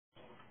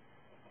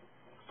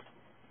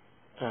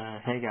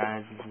Hey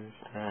guys, this is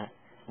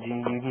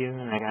GYugioh,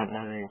 and I got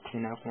another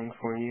tin opening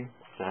for you.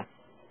 It's a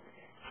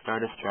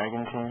Stardust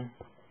Dragon tin.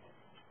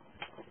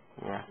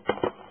 Yeah.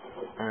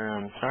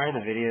 Sorry the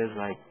video's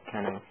like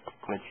kind of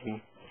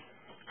glitchy.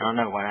 I don't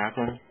know what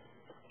happened.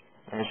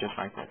 It's just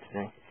like that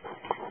today.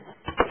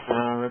 So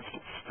let's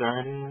get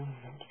started.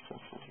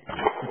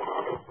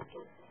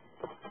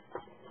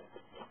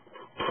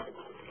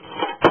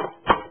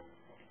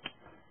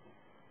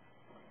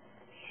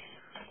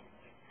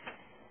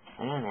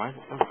 Man, why is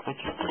it so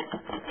glitchy?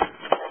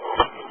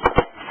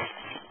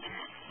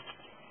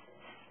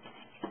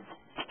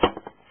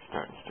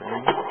 Stardust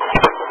Dragon.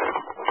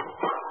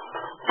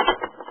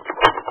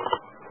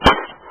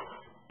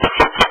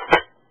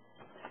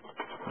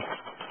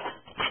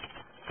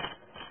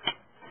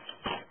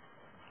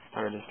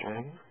 Stardust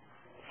Dragon.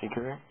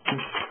 Secret.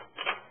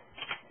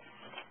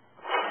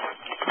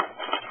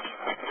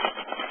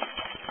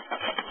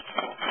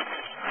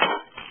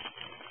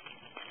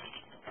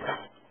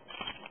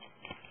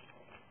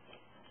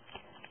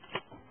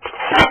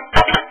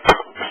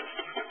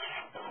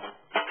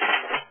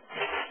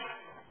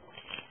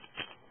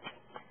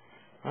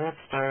 Let's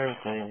start with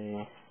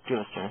a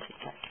dual strength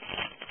attack.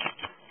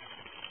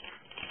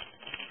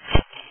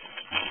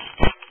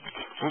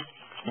 Oops.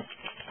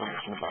 Going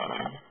from the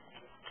bottom.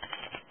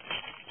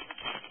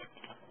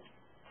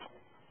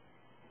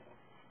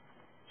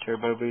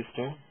 Turbo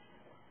booster.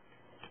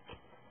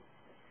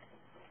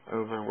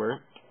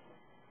 Overworked.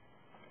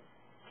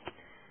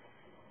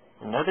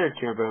 Another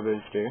turbo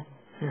booster.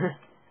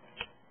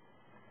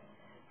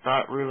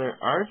 Thought Ruler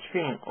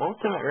Archfiend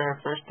Ultimate Rare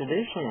First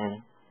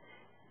Edition.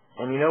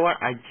 And you know what?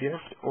 I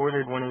just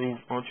ordered one of these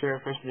Ultra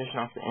Rare First Edition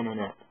off the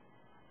internet.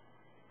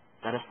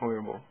 That is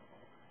horrible.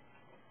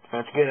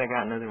 That's good, I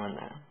got another one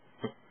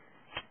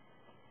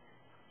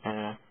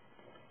now.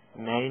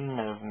 Maiden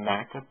of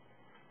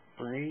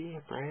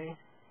Macabri,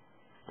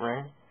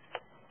 Rare.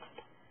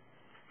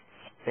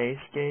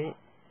 Space Gate.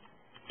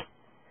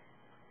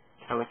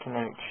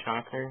 Telekinetic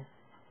Shocker.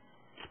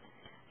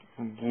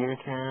 Gear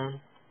Town.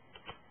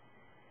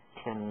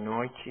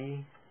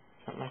 Kenoichi.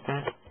 Something like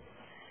that.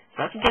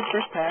 That's a good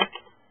first pack.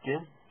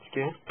 Good. It's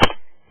good.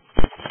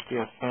 Let's do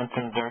a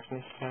Phantom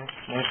Darkness pack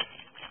next.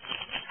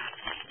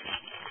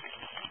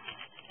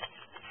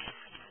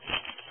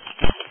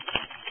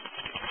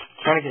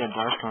 Trying to get a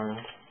Dark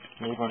one.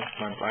 Need one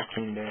for my Black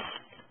Team deck.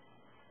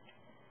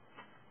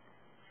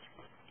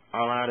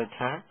 All Out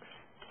Attacks.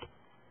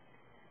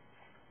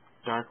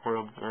 Dark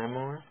World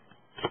Grimoire.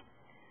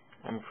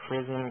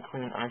 Imprison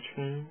Queen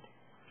Archfiend.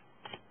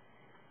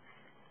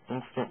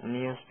 Instant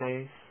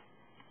Neospace.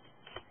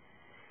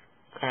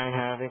 Cry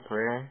Havoc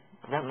Rare.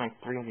 I've gotten like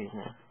 3 of these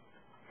now.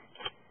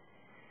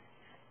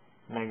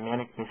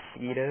 Magnetic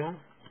Mosquito.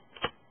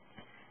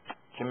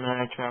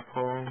 Gemini Trap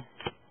Hole.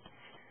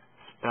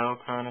 Spell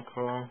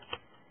Chronicle.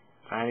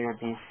 Fire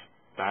Beast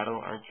Battle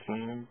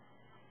Archfiend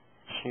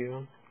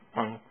Shield.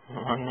 On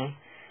me.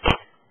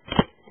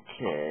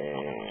 Okay.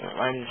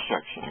 Light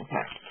Destruction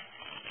pack.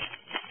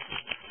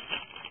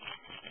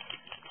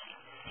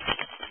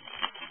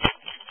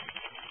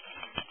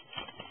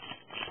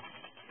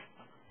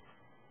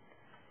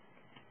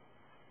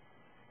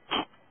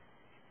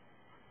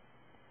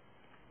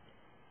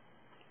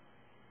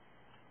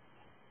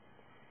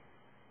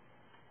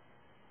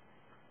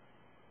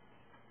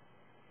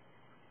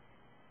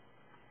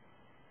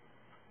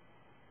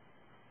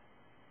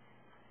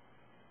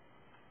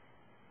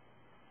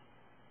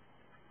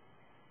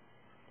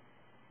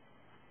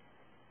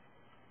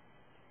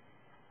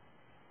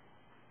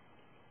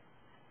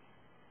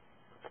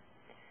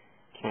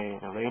 Okay,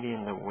 the Lady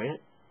in the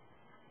Wit.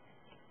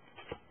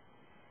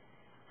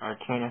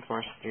 Arcana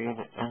Force 3,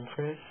 the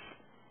Empress.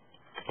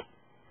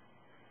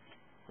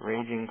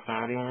 Raging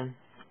Cloudian.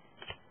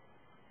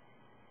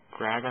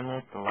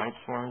 Dragonite, the Light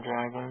Swarm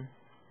Dragon.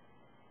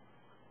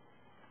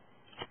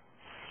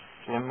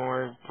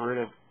 Simor, Bird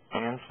of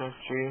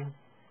Ancestry.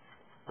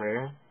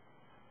 Rare.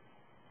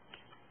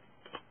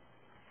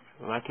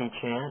 Lucky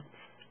Chance.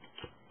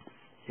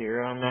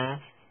 Hero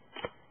Mask.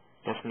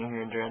 Destiny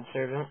Hero Dread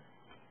Servant.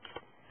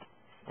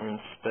 And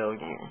Spell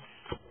Gear.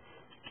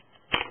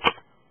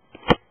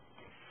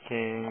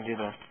 Okay, do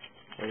the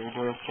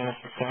regular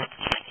Genesis pack.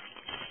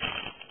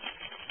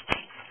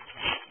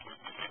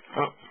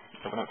 Oh,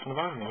 open up from the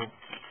bottom here.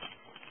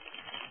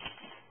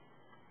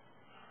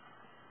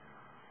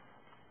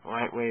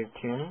 Light Wave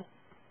Tune.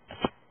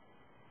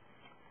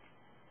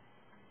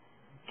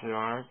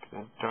 The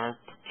Dark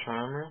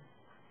Charmer.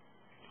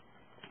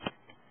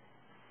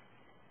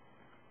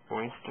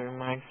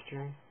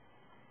 Oystermeister.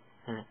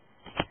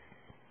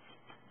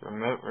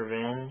 Remote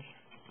Revenge.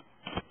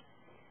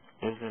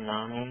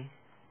 Izanami.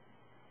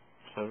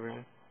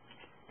 Silver.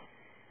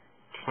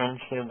 Twin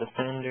Shield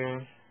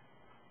Defender.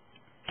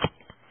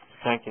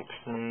 Psychic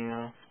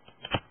Snail.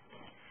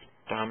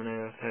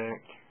 Domino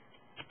Effect.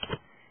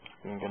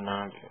 And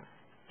Ganaga.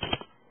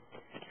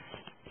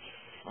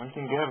 One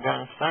thing good I've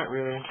gotten a start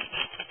really.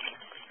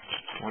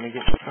 Want to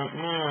get to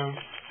something else.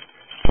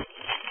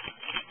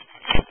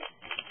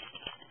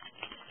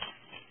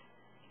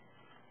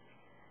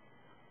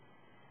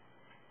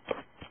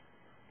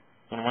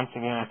 once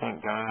again, I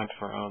thank God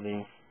for all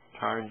these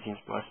cards He's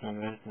blessed me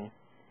with, and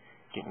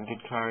getting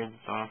good cards.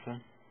 It's awesome.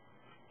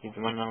 He's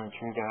the one and only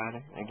true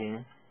God,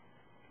 again.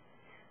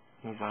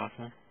 He's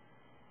awesome.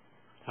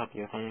 Help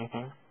you with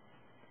anything.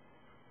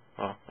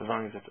 Well, as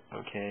long as it's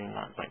okay,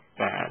 not like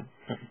bad.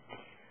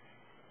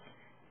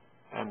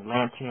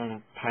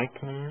 Atlantean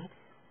Pikeman.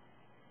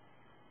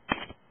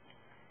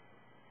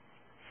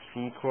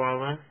 Sea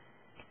Koala.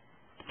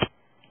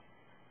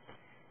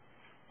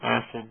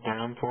 Acid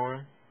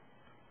Downpour.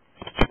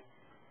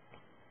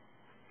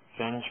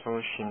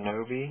 Vengeful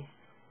Shinobi.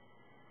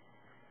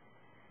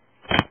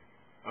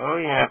 Oh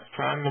yeah,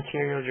 Prime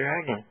Material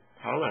Dragon.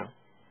 Holo.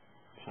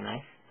 It's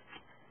nice.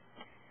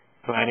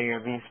 Gladiator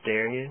Beast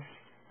Darius.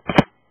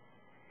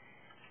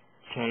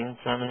 Chain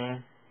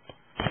Summoning.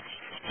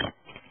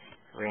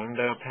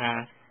 Rainbow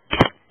Path.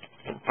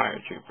 And Fire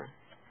Trooper.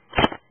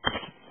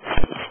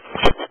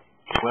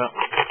 Well,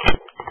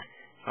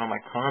 all my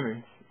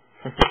commons.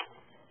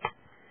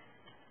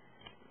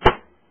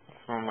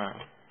 For my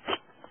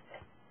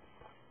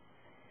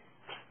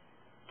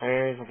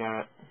rares, I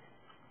got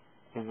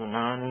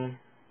Izanani,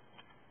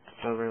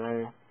 Silver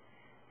Layer,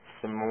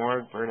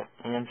 Simorg,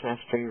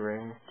 Ancestry,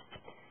 rare,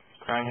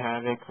 Cry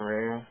Havoc,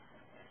 rare,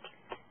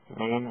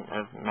 Maiden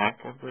of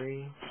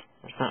Macabre,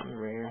 or something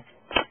rare,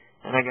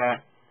 and I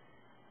got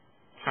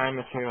Prime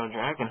Material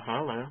Dragon,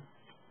 Holo,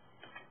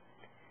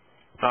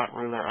 Thought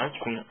Ruler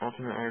Archfiend,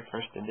 Ultimate Rare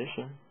First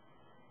Edition,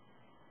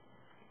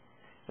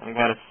 and I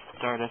got a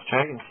Stardust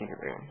Dragon Secret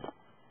Rare.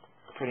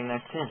 Pretty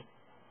nice tin.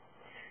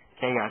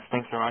 Okay guys,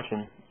 thanks for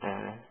watching.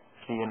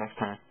 See you next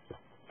time.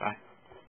 Bye.